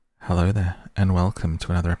Hello there, and welcome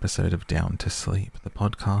to another episode of Down to Sleep, the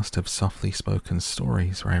podcast of softly spoken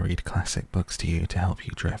stories where I read classic books to you to help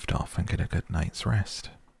you drift off and get a good night's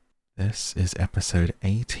rest. This is episode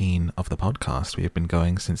 18 of the podcast. We have been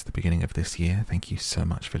going since the beginning of this year. Thank you so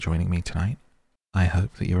much for joining me tonight. I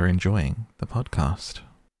hope that you are enjoying the podcast.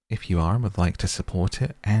 If you are and would like to support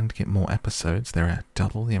it and get more episodes, there are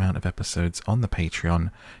double the amount of episodes on the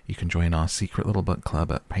Patreon. You can join our secret little book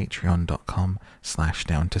club at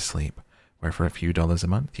patreon.com/downtosleep, where for a few dollars a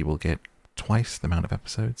month you will get twice the amount of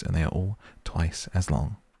episodes and they are all twice as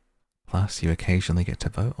long. Plus, you occasionally get to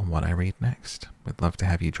vote on what I read next. We'd love to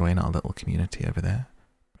have you join our little community over there.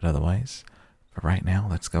 But otherwise, for right now,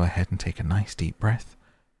 let's go ahead and take a nice deep breath,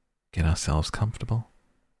 get ourselves comfortable,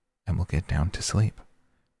 and we'll get down to sleep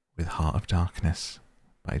with Heart of Darkness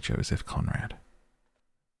by Joseph Conrad.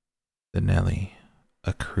 The Nelly,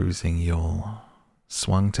 a cruising yawl,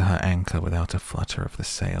 swung to her anchor without a flutter of the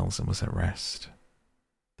sails and was at rest.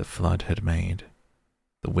 The flood had made.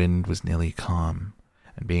 The wind was nearly calm,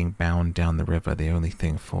 and being bound down the river, the only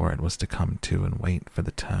thing for it was to come to and wait for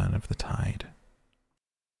the turn of the tide.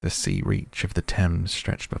 The sea reach of the Thames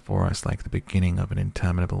stretched before us like the beginning of an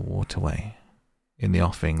interminable waterway. In the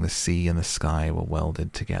offing, the sea and the sky were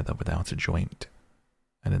welded together without a joint,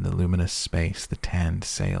 and in the luminous space the tanned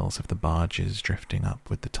sails of the barges drifting up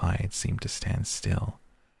with the tide seemed to stand still,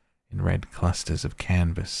 in red clusters of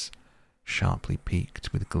canvas, sharply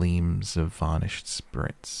peaked with gleams of varnished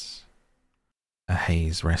spirits. A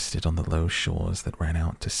haze rested on the low shores that ran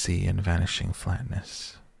out to sea in vanishing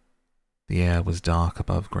flatness. The air was dark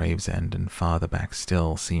above Gravesend, and farther back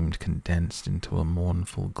still seemed condensed into a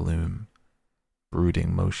mournful gloom,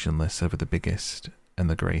 brooding motionless over the biggest and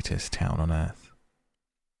the greatest town on earth.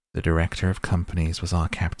 The director of companies was our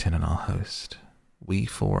captain and our host. We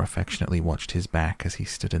four affectionately watched his back as he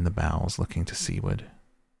stood in the bows looking to seaward.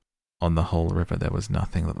 On the whole river there was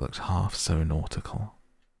nothing that looked half so nautical.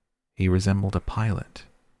 He resembled a pilot,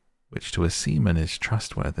 which to a seaman is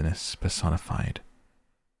trustworthiness personified.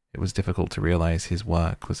 It was difficult to realize his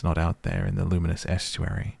work was not out there in the luminous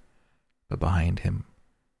estuary, but behind him,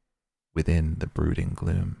 within the brooding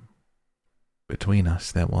gloom. Between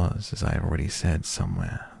us there was, as I have already said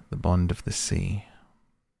somewhere, the bond of the sea.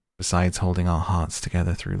 Besides holding our hearts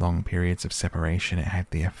together through long periods of separation, it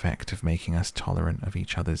had the effect of making us tolerant of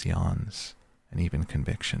each other's yarns and even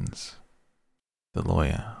convictions. The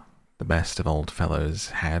lawyer, the best of old fellows,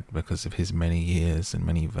 had, because of his many years and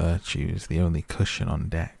many virtues, the only cushion on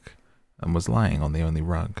deck, and was lying on the only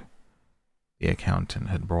rug. The accountant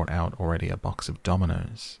had brought out already a box of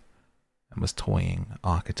dominoes, and was toying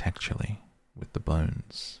architecturally with the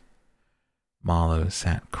bones. Marlowe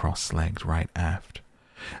sat cross-legged right aft,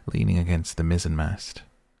 leaning against the mizzenmast.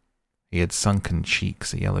 He had sunken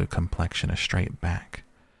cheeks, a yellow complexion, a straight back,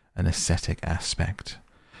 an ascetic aspect,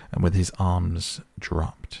 and with his arms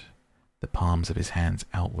dropped, the palms of his hands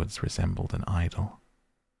outwards resembled an idol.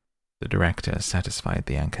 The director, satisfied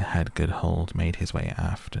the anchor had good hold, made his way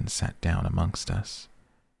aft and sat down amongst us.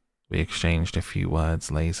 We exchanged a few words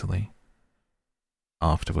lazily.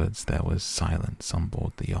 Afterwards there was silence on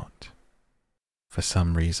board the yacht. For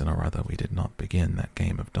some reason or other we did not begin that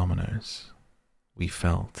game of dominoes. We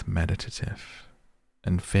felt meditative,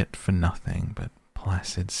 and fit for nothing but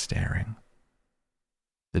placid staring.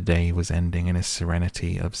 The day was ending in a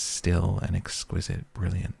serenity of still and exquisite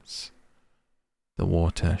brilliance. The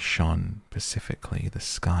water shone pacifically, the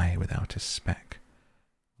sky without a speck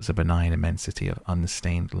was a benign immensity of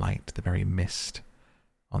unstained light. The very mist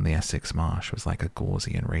on the Essex marsh was like a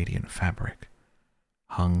gauzy and radiant fabric,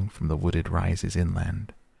 hung from the wooded rises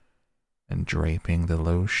inland, and draping the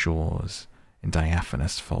low shores in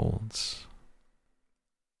diaphanous folds.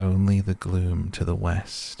 Only the gloom to the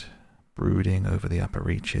west, brooding over the upper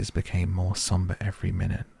reaches, became more somber every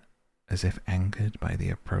minute, as if angered by the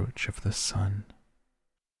approach of the sun.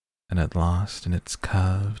 And at last, in its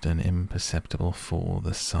curved and imperceptible fall,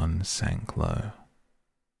 the sun sank low,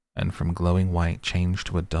 and from glowing white changed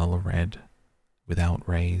to a dull red, without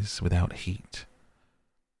rays, without heat,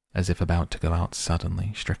 as if about to go out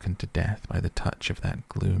suddenly, stricken to death by the touch of that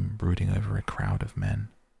gloom brooding over a crowd of men.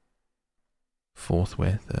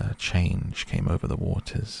 Forthwith a change came over the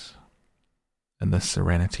waters, and the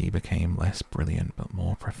serenity became less brilliant but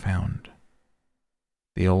more profound.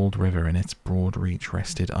 The old river in its broad reach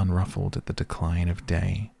rested unruffled at the decline of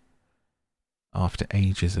day. After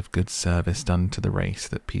ages of good service done to the race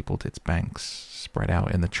that peopled its banks, spread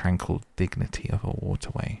out in the tranquil dignity of a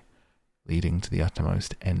waterway, leading to the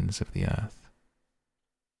uttermost ends of the earth.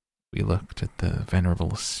 We looked at the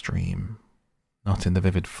venerable stream, not in the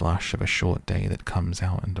vivid flush of a short day that comes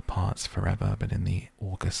out and departs forever, but in the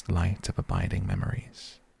august light of abiding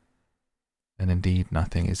memories. And indeed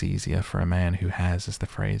nothing is easier for a man who has, as the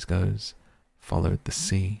phrase goes, followed the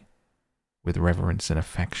sea with reverence and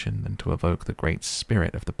affection than to evoke the great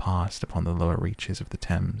spirit of the past upon the lower reaches of the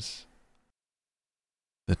Thames.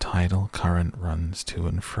 The tidal current runs to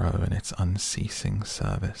and fro in its unceasing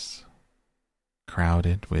service,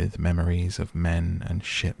 crowded with memories of men and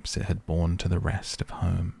ships it had borne to the rest of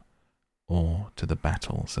home, or to the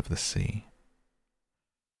battles of the sea.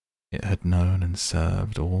 It had known and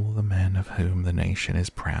served all the men of whom the nation is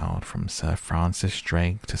proud, from Sir Francis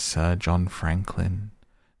Drake to Sir John Franklin,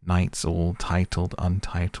 knights all titled,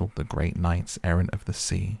 untitled, the great knights errant of the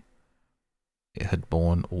sea. It had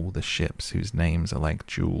borne all the ships whose names are like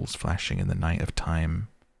jewels flashing in the night of time,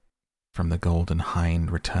 from the Golden Hind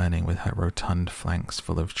returning with her rotund flanks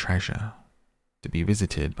full of treasure, to be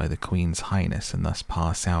visited by the Queen's Highness and thus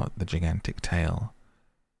pass out the gigantic tale,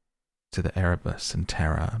 to the Erebus and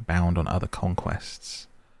Terror bound on other conquests,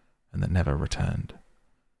 and that never returned.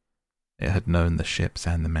 It had known the ships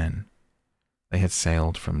and the men. They had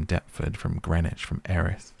sailed from Deptford, from Greenwich, from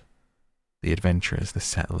Erith, the adventurers, the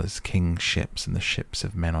settlers, king's ships and the ships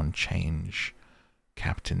of men on change,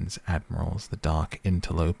 captains, admirals, the dark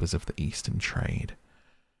interlopers of the Eastern trade,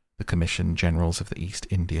 the commissioned generals of the East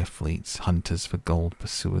India fleets, hunters for gold,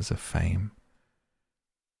 pursuers of fame.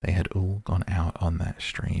 They had all gone out on that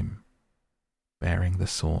stream, bearing the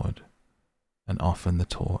sword, and often the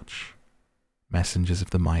torch, messengers of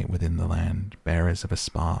the might within the land, bearers of a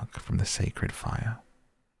spark from the sacred fire.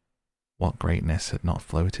 What greatness had not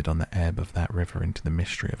floated on the ebb of that river into the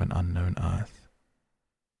mystery of an unknown earth?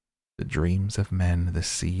 The dreams of men, the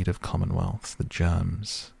seed of commonwealths, the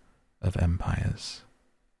germs of empires.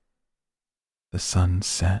 The sun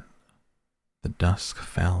set, the dusk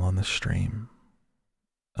fell on the stream,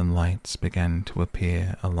 and lights began to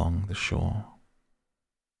appear along the shore.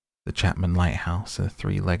 The Chapman Lighthouse, a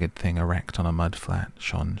three-legged thing erect on a mud flat,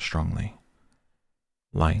 shone strongly.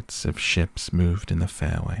 Lights of ships moved in the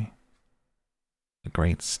fairway. A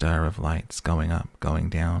great stir of lights going up, going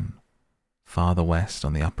down. Farther west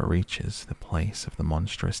on the upper reaches, the place of the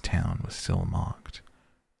monstrous town was still marked,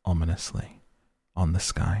 ominously, on the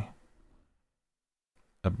sky.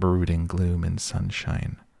 A brooding gloom in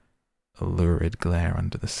sunshine, a lurid glare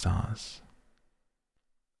under the stars.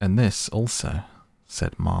 And this also,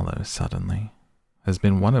 said Marlowe suddenly, has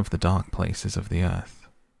been one of the dark places of the earth.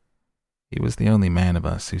 He was the only man of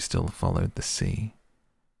us who still followed the sea.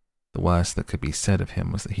 The worst that could be said of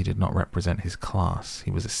him was that he did not represent his class.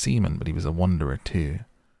 He was a seaman, but he was a wanderer too,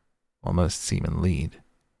 while most seamen lead,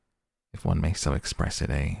 if one may so express it,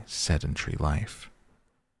 a sedentary life.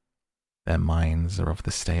 Their minds are of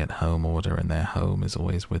the stay-at-home order, and their home is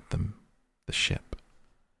always with them, the ship,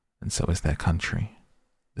 and so is their country,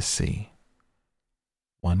 the sea.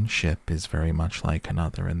 One ship is very much like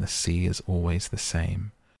another, and the sea is always the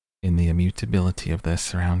same, in the immutability of their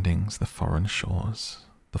surroundings, the foreign shores,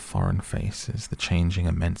 the foreign faces, the changing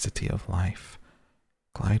immensity of life,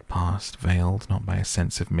 glide past, veiled not by a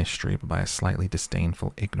sense of mystery, but by a slightly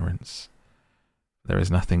disdainful ignorance. There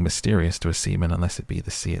is nothing mysterious to a seaman unless it be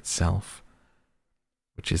the sea itself,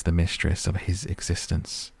 which is the mistress of his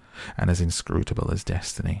existence, and as inscrutable as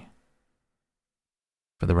destiny.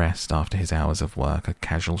 For the rest, after his hours of work, a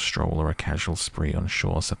casual stroll or a casual spree on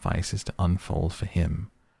shore suffices to unfold for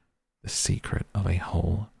him the secret of a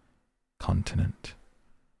whole continent.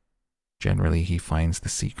 Generally, he finds the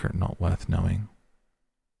secret not worth knowing.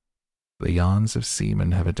 The yarns of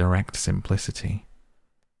seamen have a direct simplicity,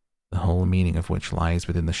 the whole meaning of which lies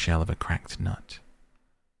within the shell of a cracked nut.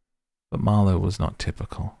 But Marlowe was not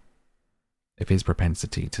typical, if his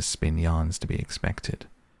propensity to spin yarns to be expected,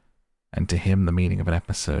 and to him the meaning of an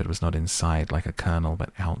episode was not inside like a kernel,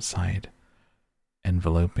 but outside,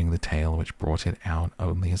 enveloping the tale which brought it out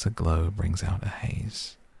only as a glow brings out a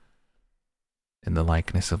haze, in the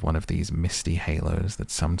likeness of one of these misty halos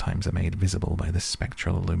that sometimes are made visible by the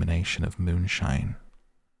spectral illumination of moonshine.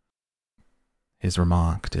 His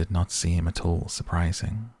remark did not seem at all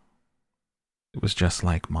surprising. It was just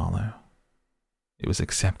like Marlowe. It was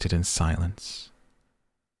accepted in silence.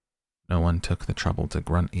 No one took the trouble to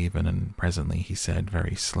grunt even, and presently he said,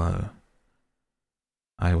 very slow,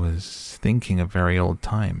 "I was thinking of very old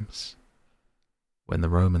times. When the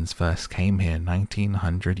Romans first came here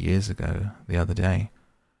 1900 years ago, the other day.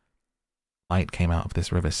 Light came out of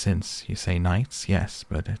this river since. You say nights? Yes,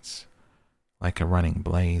 but it's like a running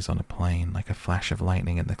blaze on a plain, like a flash of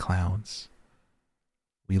lightning in the clouds.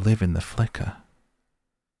 We live in the flicker.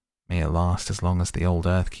 May it last as long as the old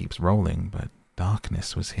earth keeps rolling, but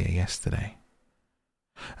darkness was here yesterday.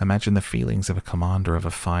 Imagine the feelings of a commander of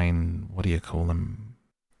a fine, what do you call them,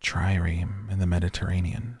 trireme in the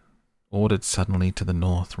Mediterranean, ordered suddenly to the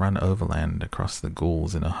north, run overland across the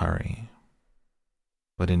Gauls in a hurry.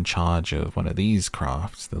 But in charge of one of these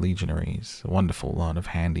crafts, the legionaries, a wonderful lot of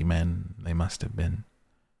handy men they must have been.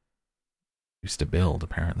 Used to build,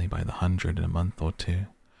 apparently, by the 100 in a month or two,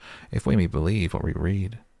 if we may believe what we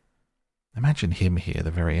read. Imagine him here,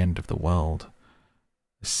 the very end of the world.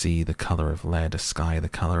 A sea the colour of lead, a sky the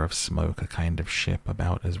colour of smoke, a kind of ship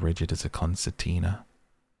about as rigid as a concertina.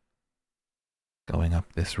 Going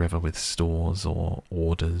up this river with stores or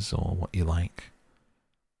orders or what you like.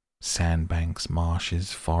 Sandbanks,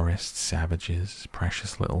 marshes, forests, savages,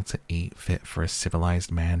 precious little to eat, fit for a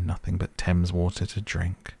civilized man, nothing but Thames water to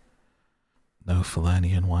drink. No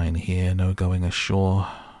Falernian wine here, no going ashore.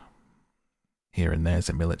 Here and there's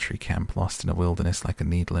a military camp lost in a wilderness like a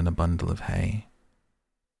needle in a bundle of hay.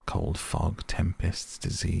 Cold fog, tempests,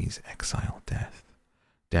 disease, exile, death.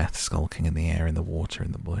 Death skulking in the air, in the water,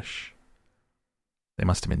 in the bush. They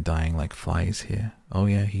must have been dying like flies here. Oh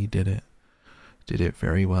yeah, he did it. Did it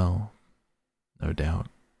very well. No doubt.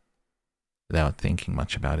 Without thinking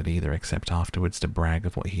much about it either, except afterwards to brag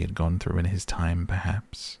of what he had gone through in his time,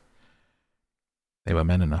 perhaps. They were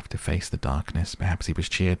men enough to face the darkness. Perhaps he was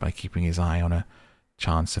cheered by keeping his eye on a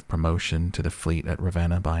chance of promotion to the fleet at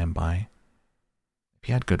Ravenna by and by. If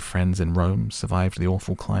he had good friends in Rome, survived the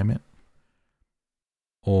awful climate.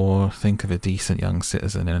 Or think of a decent young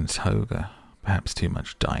citizen in a toga. Perhaps too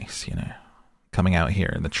much dice, coming out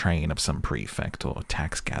here in the train of some prefect or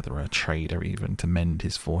tax gatherer, trader even, to mend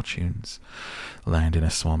his fortunes. Land in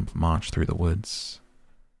a swamp, march through the woods.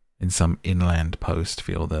 In some inland post,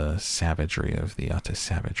 feel the savagery of the utter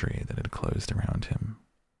savagery that had closed around him.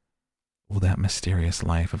 All that mysterious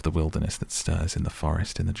life of the wilderness that stirs in the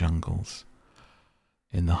forest, in the jungles,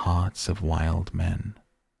 in the hearts of wild men.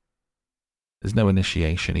 There's no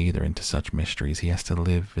initiation either into such mysteries. He has to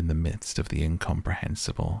live in the midst of the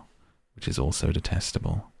incomprehensible, which is also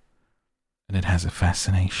detestable. And it has a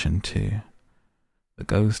fascination, too, that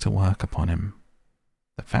goes to work upon him.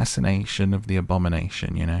 The fascination of the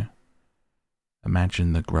abomination,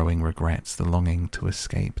 Imagine the growing regrets, the longing to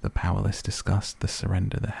escape, the powerless disgust, the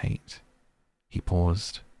surrender, the hate. He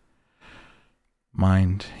paused.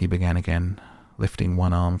 Mind, he began again, lifting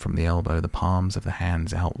one arm from the elbow, the palms of the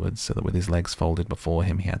hands outwards, so that with his legs folded before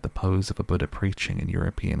him he had the pose of a Buddha preaching in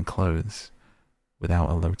European clothes, without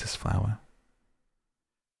a lotus flower.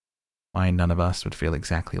 Mind, none of us would feel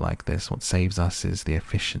exactly like this. What saves us is the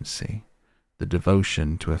efficiency, the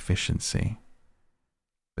devotion to efficiency.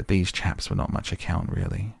 But these chaps were not much account,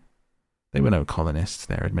 really. They were no colonists.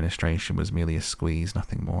 Their administration was merely a squeeze,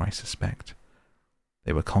 nothing more, I suspect.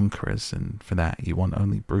 They were conquerors, and for that you want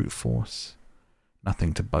only brute force.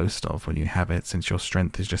 Nothing to boast of when you have it, since your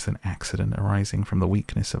strength is just an accident arising from the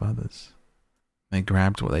weakness of others. They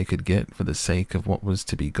grabbed what they could get for the sake of what was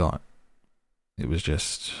to be got. It was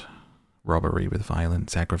just robbery with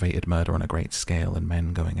violence, aggravated murder on a great scale, and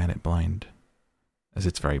men going at it blind, as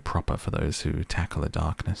it's very proper for those who tackle the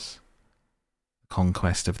darkness. The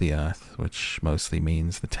conquest of the earth, which mostly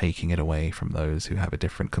means the taking it away from those who have a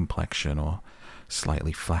different complexion or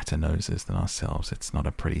slightly flatter noses than ourselves. It's not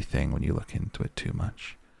a pretty thing when you look into it too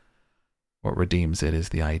much. What redeems it is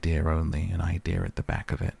the idea only, an idea at the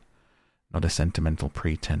back of it. Not a sentimental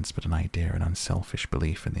pretense, but an idea, an unselfish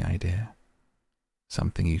belief in the idea.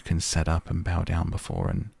 Something you can set up and bow down before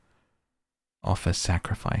and offer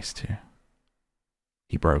sacrifice to.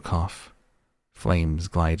 He broke off. Flames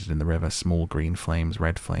glided in the river, small green flames,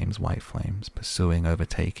 red flames, white flames, pursuing,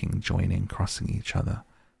 overtaking, joining, crossing each other,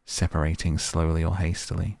 separating slowly or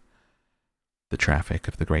hastily. The traffic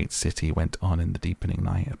of the great city went on in the deepening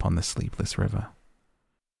night upon the sleepless river.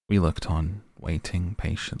 We looked on, waiting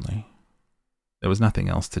patiently. There was nothing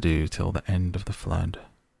else to do till the end of the flood.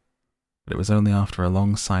 But it was only after a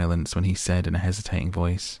long silence when he said in a hesitating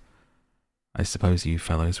voice, "I suppose you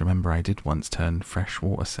fellows remember I did once turn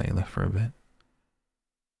freshwater sailor for a bit,"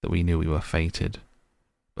 that we knew we were fated,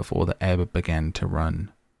 before the ebb began to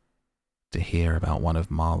run, to hear about one of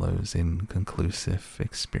Marlowe's inconclusive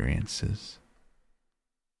experiences.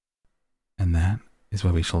 And that is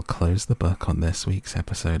where we shall close the book on this week's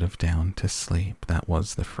episode of Down to Sleep. That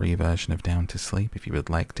was the free version of Down to Sleep. If you would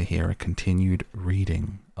like to hear a continued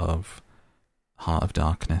reading of Heart of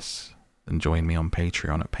Darkness, then join me on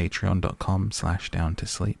Patreon at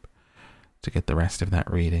patreon.com/downtosleep to get the rest of that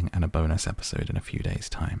reading and a bonus episode in a few days'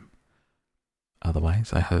 time.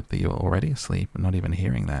 Otherwise, I hope that you're already asleep and not even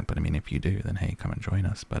hearing that, but if you do, then hey, come and join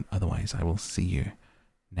us. But otherwise, I will see you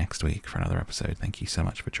next week for another episode. Thank you so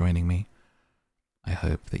much for joining me. I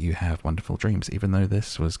hope that you have wonderful dreams, even though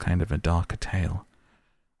this was kind of a darker tale.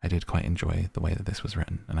 I did quite enjoy the way that this was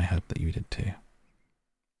written, and I hope that you did too.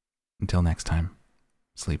 Until next time,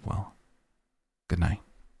 sleep well. Good night.